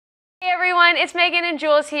Hey everyone, it's Megan and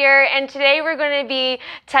Jules here, and today we're going to be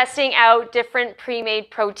testing out different pre-made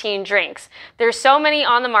protein drinks. There's so many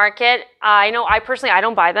on the market. I know I personally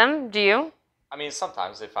don't buy them. Do you? I mean,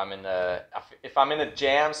 sometimes if I'm in a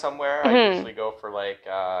jam somewhere, I usually go for like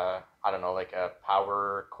I don't know, like a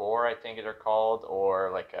Power Core, I think they're called, or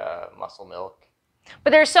like a Muscle Milk. But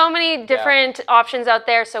there's so many different options out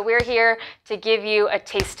there, so we're here to give you a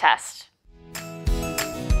taste test.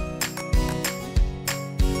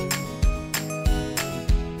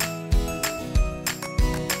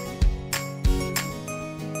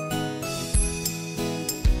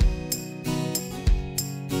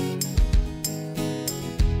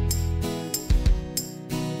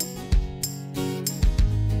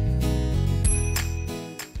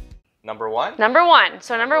 Number one? Number one.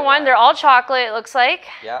 So number one, they're all chocolate, it looks like.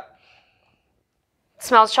 Yeah.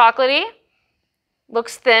 Smells chocolatey.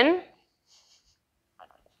 Looks thin.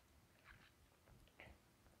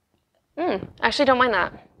 Actually don't mind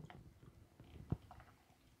that.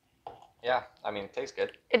 Yeah, I mean, it tastes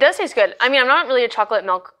good. It does taste good. I mean, I'm not really a chocolate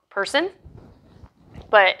milk person,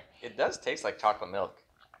 but... It does taste like chocolate milk.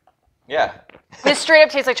 Yeah. This straight up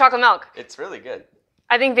tastes like chocolate milk. It's really good.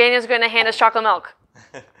 I think Vanya's going to hand us chocolate milk.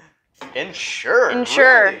 Ensure.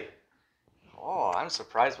 Ensure. Really? Oh, I'm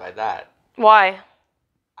surprised by that. Why?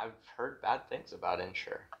 I've heard bad things about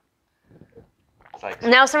Ensure. It's like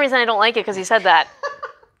Now, for some reason, I don't like it because he said that.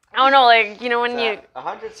 I don't know, like, you know, when you...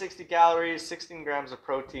 160 calories, 16 grams of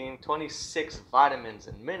protein, 26 vitamins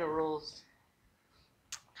and minerals.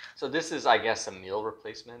 So this is, I guess, a meal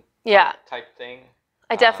replacement type thing.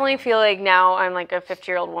 I definitely feel like now I'm like a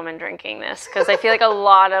 50-year-old woman drinking this because I feel like a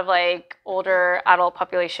lot of like older adult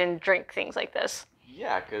population drink things like this.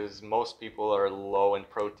 Yeah, because most people are low in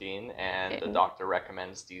protein and the doctor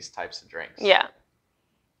recommends these types of drinks. Yeah.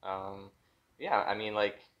 Yeah, I mean,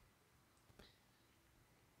 like,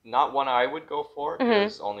 not one I would go for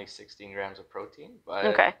because only 16 grams of protein, but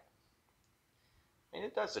okay. I mean,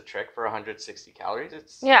 it does the trick for 160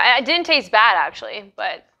 calories. Yeah, it didn't taste bad actually,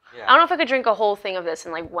 but yeah. I don't know if I could drink a whole thing of this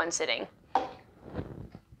in like one sitting.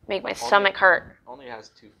 Make my stomach hurt. Only has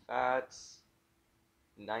 2 fats,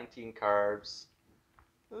 19 carbs.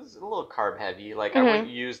 This is a little carb heavy. Like, I wouldn't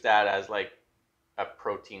use that as like a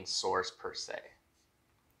protein source per se.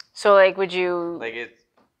 So like, would you like it?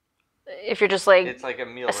 If you're just like it's like a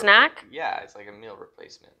meal snack? Yeah, it's like a meal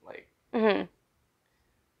replacement. Like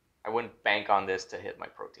I wouldn't bank on this to hit my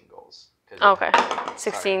protein goals. Okay.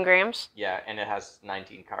 16 grams? Yeah, and it has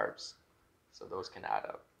 19 carbs. So those can add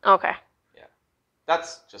up. Okay. Yeah.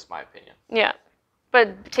 That's just my opinion. Yeah.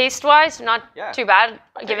 But taste-wise, not too bad.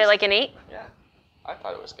 Give it like an 8? Yeah. I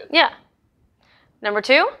thought it was good. Yeah. Number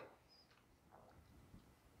 2?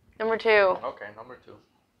 Number 2. Okay, number 2.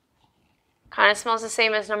 Kind of smells the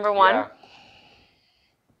same as number 1. Yeah.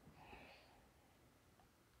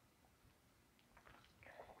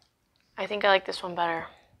 I think I like this one better.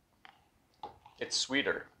 It's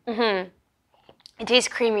sweeter. It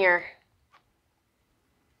tastes creamier,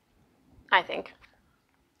 I think.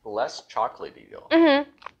 Less chocolatey though.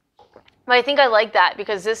 But I think I like that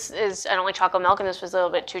because I don't like chocolate milk and this was a little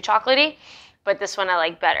bit too chocolatey, but this one I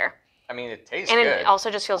like better. I mean, it tastes good. good. And it also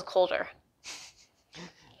just feels colder.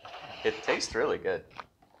 It tastes really good.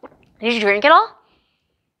 Did you drink it all?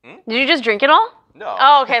 Did you just drink it all? No.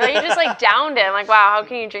 Oh, okay. Then you just like downed it. I'm like, wow, how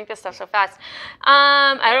can you drink this stuff so fast?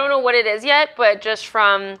 I don't know what it is yet, but just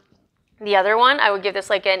from the other one, I would give this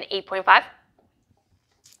like an 8.5.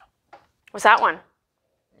 What's that one?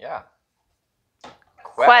 Yeah.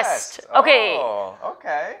 Quest. Okay. Oh,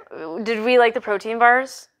 okay. Did we like the protein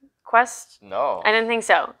bars? Quest? No. I didn't think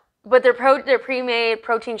so. But their pre-made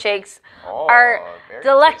protein shakes are very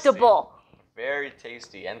delectable. Tasty. Very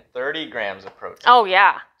tasty, and 30 grams of protein. Oh,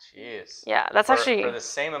 yeah. Jeez. Yeah, that's actually... For the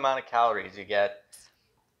same amount of calories, you get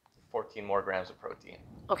 14 more grams of protein.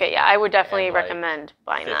 Okay, yeah, I would definitely and recommend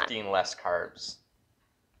buying 15 less carbs.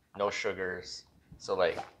 No sugars. So,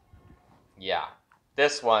 like, yeah.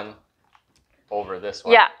 This one over this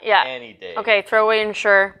one. Yeah, yeah. Any day. Okay, throw away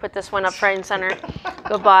Ensure. Put this one up front and center.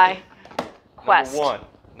 Goodbye. Quest.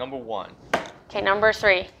 Number one. Okay, number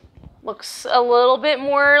 3. Looks a little bit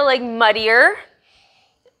more like muddier.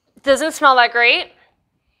 Doesn't smell that great.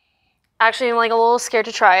 Actually, I'm like a little scared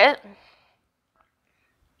to try it.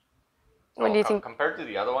 What do you think? Compared to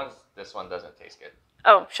the other ones, this one doesn't taste good.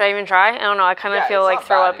 Oh, should I even try? I don't know. I kind of feel like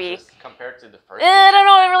throw up-y. Compared to the first I don't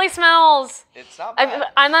know. It really smells. It's not bad.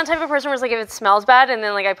 I'm that type of person where it's like if it smells bad and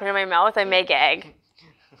then like I put it in my mouth, I may gag.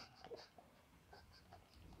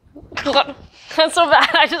 That's so bad.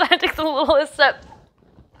 I just had to take the littlest sip.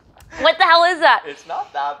 What the hell is that? It's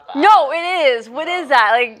not that bad. No, it is. What is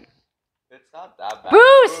that? Like, it's not that bad.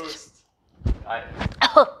 Boost!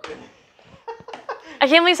 I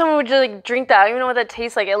can't believe someone would just like drink that. I don't even know what that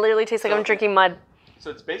tastes like. It literally tastes like I'm drinking mud. So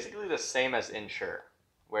it's basically the same as Ensure,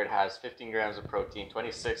 where it has 15 grams of protein,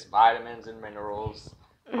 26 vitamins and minerals,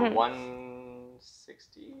 for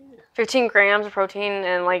 160. 15 grams of protein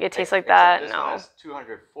and like it tastes like that. This No. one has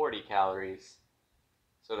 240 calories,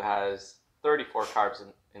 so it has 34 carbs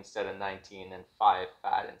instead of 19 and 5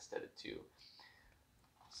 fat instead of 2.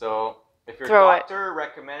 So if your doctor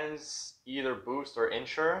recommends either Boost or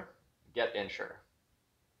Ensure, get Ensure.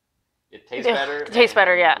 It tastes better. It tastes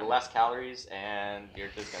better, yeah. Less calories, and you're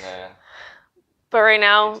just gonna. But right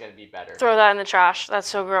now, it's gonna be better. Throw that in the trash. That's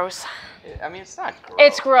so gross. I mean, it's not gross.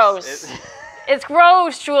 It's gross. It's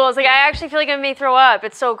gross, Jules. Like, I actually feel like I may throw up.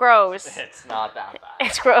 It's so gross. It's not that bad.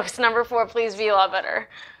 It's gross. Number 4, please be a lot better.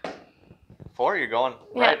 4, you're going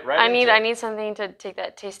yeah, right I need something to take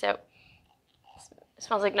that taste out. It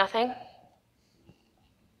smells like nothing.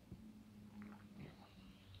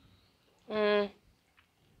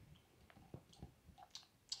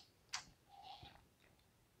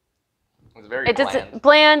 It's very bland. It's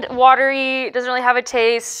bland, watery, doesn't really have a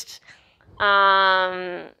taste.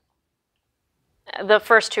 The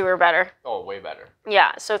first 2 are better. Oh, way better.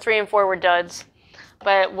 Yeah, so 3 and 4 were duds.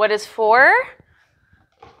 But what is 4?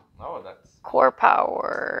 Oh, that's... Core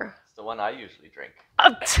Power. It's the one I usually drink.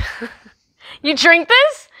 You drink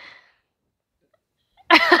this?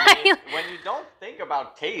 When you don't think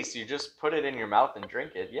about taste, you just put it in your mouth and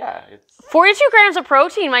drink it. Yeah, it's 42 grams of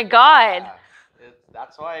protein. My God. Yeah,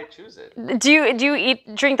 that's why I choose it. Do you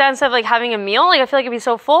drink that instead of like having a meal? Like I feel like it'd be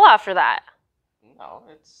so full after that. No,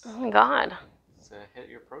 it's. Oh my God. It's to hit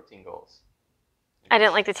your protein goals. I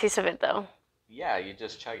didn't like the taste of it though. Yeah, you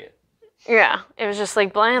just chug it. Yeah, it was just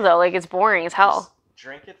like bland though. Like it's boring as hell. Just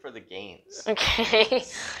drink it for the gains. Okay.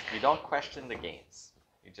 You don't question the gains.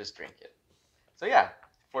 You just drink it. So yeah,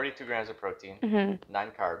 42 grams of protein,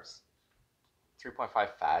 9 carbs, 3.5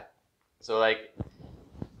 fat. So like,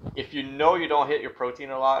 if you know you don't hit your protein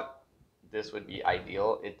a lot, this would be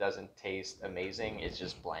ideal. It doesn't taste amazing. It's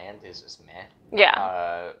just bland. It's just meh.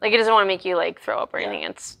 Yeah. Like it doesn't want to make you like throw up or anything.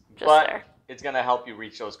 It's just there. It's gonna help you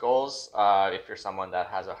reach those goals if you're someone that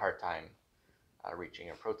has a hard time reaching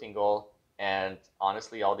your protein goal. And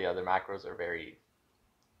honestly, all the other macros are they're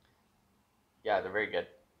very good.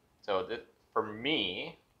 So for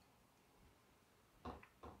me,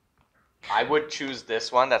 I would choose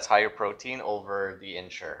this one that's higher protein over the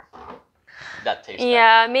Ensure. That tastes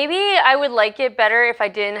better. Maybe I would like it better if I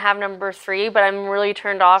didn't have number 3, but I'm really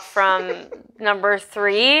turned off from number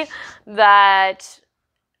 3 that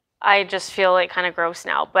I just feel like kind of gross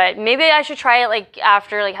now. But maybe I should try it like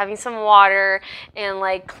after like having some water and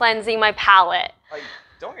like cleansing my palate. Like,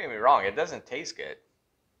 don't get me wrong, it doesn't taste good.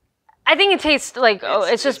 I think it tastes like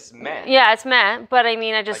it's meh. Yeah, it's meh. But I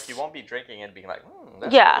mean, I just like you won't be drinking it and being like,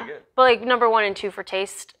 that's really good. But like number 1 and 2 for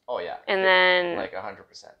taste. Oh yeah. And then like 100%.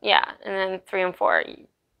 Yeah, and then 3 and 4.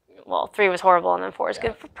 Well, 3 was horrible, and then 4 is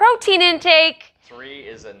good for protein intake. 3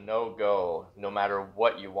 is a no-go, no matter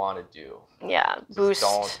what you want to do. Yeah, just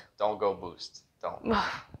Boost. Don't go Boost. Don't.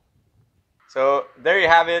 So there you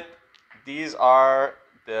have it. These are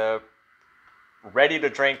the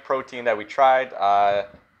ready-to-drink protein that we tried.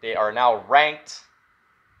 They are now ranked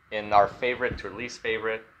in our favorite to least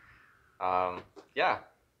favorite. Yeah.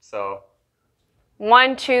 So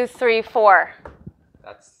 1, 2, 3, 4.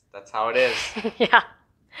 That's how it is. Yeah.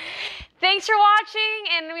 Thanks for watching,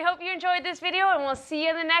 and we hope you enjoyed this video, and we'll see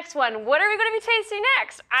you in the next one. What are we going to be tasting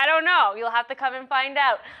next? I don't know. You'll have to come and find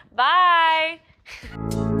out. Bye.